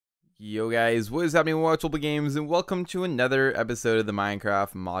Yo guys, what is happening? Watchable Games, and welcome to another episode of the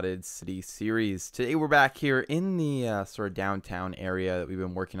Minecraft Modded City series. Today we're back here in the sort of downtown area that we've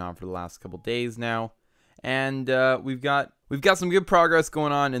been working on for the last couple days now, and we've got some good progress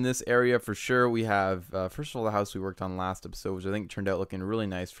going on in this area for sure. We have first of all the house we worked on last episode, which I think turned out looking really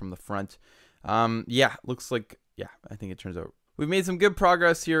nice from the front. Looks like I think it turns out. We've made some good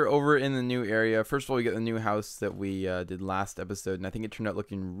progress here over in the new area. First of all, we got the new house that we did last episode, and I think it turned out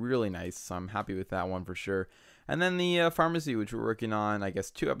looking really nice, so I'm happy with that one for sure. And then the pharmacy, which we're working on, I guess,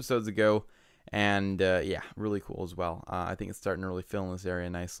 2 episodes ago, and really cool as well. I think it's starting to really fill in this area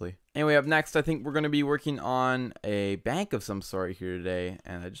nicely. Anyway, up next, I think we're going to be working on a bank of some sort here today,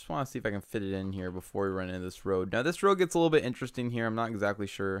 and I just want to see if I can fit it in here before we run into this road. Now, this road gets a little bit interesting here. I'm not exactly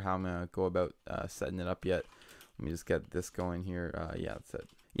sure how I'm going to go about setting it up yet. Let me just get this going here. That's it.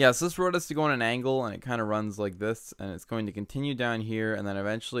 Yeah, so this road has to go on an angle, and it kind of runs like this, and it's going to continue down here, and then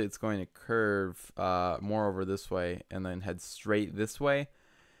eventually it's going to curve more over this way, and then head straight this way.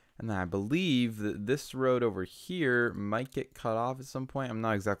 And then I believe that this road over here might get cut off at some point. I'm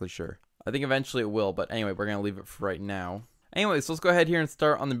not exactly sure. I think eventually it will, but anyway, we're going to leave it for right now. Anyway, so let's go ahead here and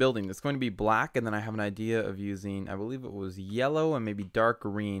start on the building. It's going to be black, and then I have an idea of using, I believe it was yellow and maybe dark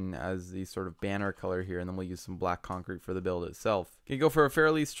green as the sort of banner color here, and then we'll use some black concrete for the build itself. Okay, go for a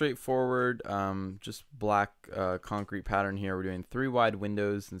fairly straightforward, just black concrete pattern here. We're doing 3 wide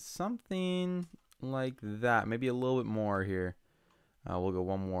windows and something like that, maybe a little bit more here. We'll go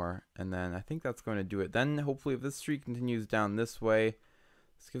 1 more, and then I think that's going to do it. Then hopefully if this street continues down this way,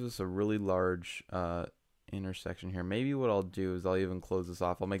 this gives us a really large intersection here. Maybe what I'll do is I'll even close this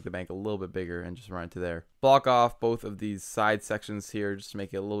off. I'll make the bank a little bit bigger and just run it to there. Block off both of these side sections here just to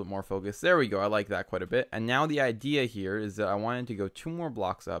make it a little bit more focused. There we go. I like that quite a bit. And now the idea here is that I wanted to go 2 more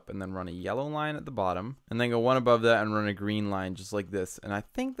blocks up and then run a yellow line at the bottom and then go 1 above that and run a green line just like this. And I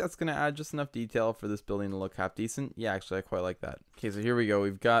think that's going to add just enough detail for this building to look half decent. Yeah, actually I quite like that. Okay, so here we go.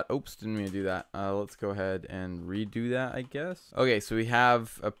 We've got, oops, didn't mean to do that. Let's go ahead and redo that, I guess. Okay, so we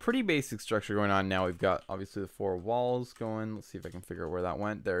have a pretty basic structure going on now. We've got obviously the 4 walls going. Let's see if I can figure out where that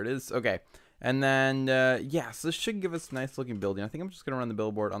went. There it is. Okay. And then, so this should give us a nice looking building. I think I'm just going to run the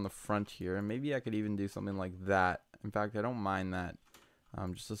billboard on the front here. And maybe I could even do something like that. In fact, I don't mind that.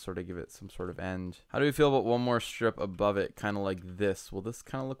 Just to sort of give it some sort of end. How do we feel about 1 more strip above it? Kind of like this. Will this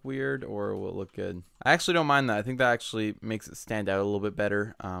kind of look weird or will it look good? I actually don't mind that. I think that actually makes it stand out a little bit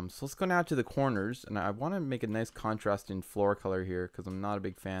better. So let's go now to the corners. And I want to make a nice contrasting floor color here because I'm not a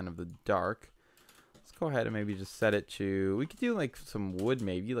big fan of the dark. Let's go ahead and maybe just set it to, we could do like some wood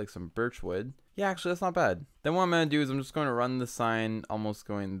maybe, like some birch wood. Yeah, actually that's not bad. Then what I'm going to do is I'm just going to run the sign almost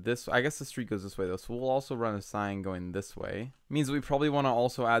going this way. I guess the street goes this way though, so we'll also run a sign going this way. Means we probably want to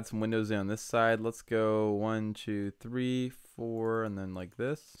also add some windows in on this side. Let's go 1, 2, 3, 4, and then like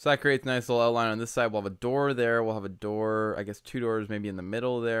this. So that creates a nice little outline on this side. We'll have a door there. We'll have a door, I guess 2 doors maybe in the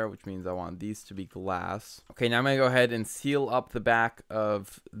middle there, which means I want these to be glass. Okay, now I'm going to go ahead and seal up the back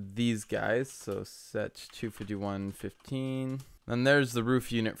of these guys. So set 251, 15. Then there's the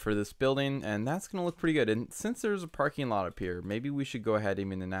roof unit for this building, and that's going to look pretty good. And since there's a parking lot up here, maybe we should go ahead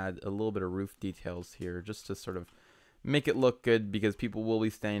even and add a little bit of roof details here just to sort of make it look good because people will be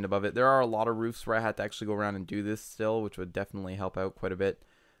standing above it. There are a lot of roofs where I had to actually go around and do this still, which would definitely help out quite a bit.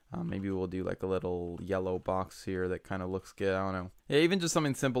 Maybe we'll do like a little yellow box here that kind of looks good. I don't know. Yeah, even just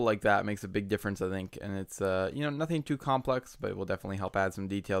something simple like that makes a big difference, I think. And it's, nothing too complex, but it will definitely help add some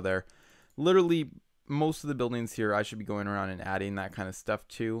detail there. Literally, most of the buildings here I should be going around and adding that kind of stuff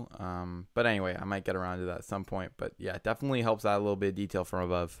too, but anyway, I might get around to that at some point. But yeah, it definitely helps add a little bit of detail from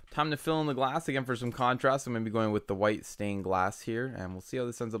above. Time to fill in the glass again for some contrast. I'm going to be going with the white stained glass here, and we'll see how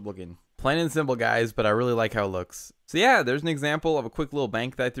this ends up looking. Plain and simple, guys, but I really like how it looks. So yeah, there's an example of a quick little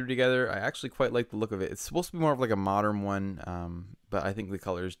bank that I threw together. I actually quite like the look of it. It's supposed to be more of like a modern one, but I think the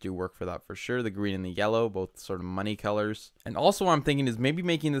colors do work for that for sure. The green and the yellow, both sort of money colors. And also what I'm thinking is maybe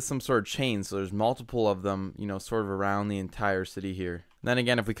making this some sort of chain, so there's multiple of them, sort of around the entire city here. Then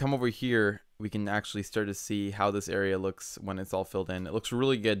again, if we come over here, we can actually start to see how this area looks when it's all filled in. It looks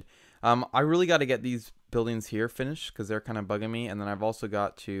really good. I really got to get these buildings here finished because they're kind of bugging me, and then I've also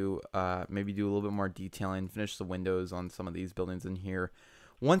got to maybe do a little bit more detailing, finish the windows on some of these buildings in here.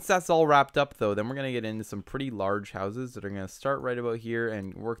 Once that's all wrapped up though, then we're going to get into some pretty large houses that are going to start right about here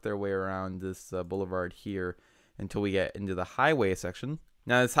and work their way around this boulevard here until we get into the highway section.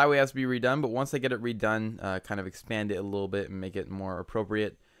 Now this highway has to be redone, but once I get it redone, kind of expand it a little bit and make it more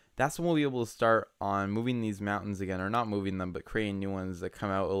appropriate, that's when we'll be able to start on moving these mountains again, or not moving them, but creating new ones that come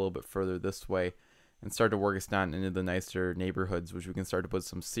out a little bit further this way and start to work us down into the nicer neighborhoods, which we can start to put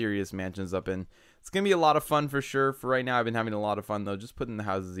some serious mansions up in. It's going to be a lot of fun for sure. For right now, I've been having a lot of fun, though, just putting the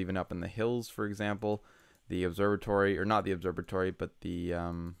houses even up in the hills, for example. The observatory, or not the observatory, but the,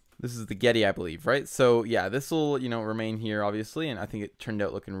 this is the Getty, I believe, right? So, yeah, this will, you know, remain here, obviously, and I think it turned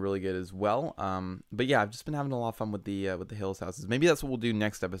out looking really good as well. But yeah, I've just been having a lot of fun with the hills houses. Maybe that's what we'll do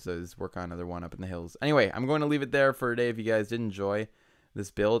next episode, is work on another one up in the hills. Anyway, I'm going to leave it there for today. If you guys did enjoy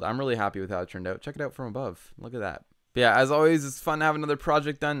this build, I'm really happy with how it turned out. Check it out from above. Look at that. But yeah, as always, it's fun to have another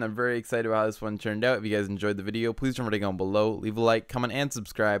project done. I'm very excited about how this one turned out. If you guys enjoyed the video, please remember to go below, leave a like, comment, and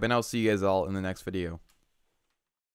subscribe, and I'll see you guys all in the next video.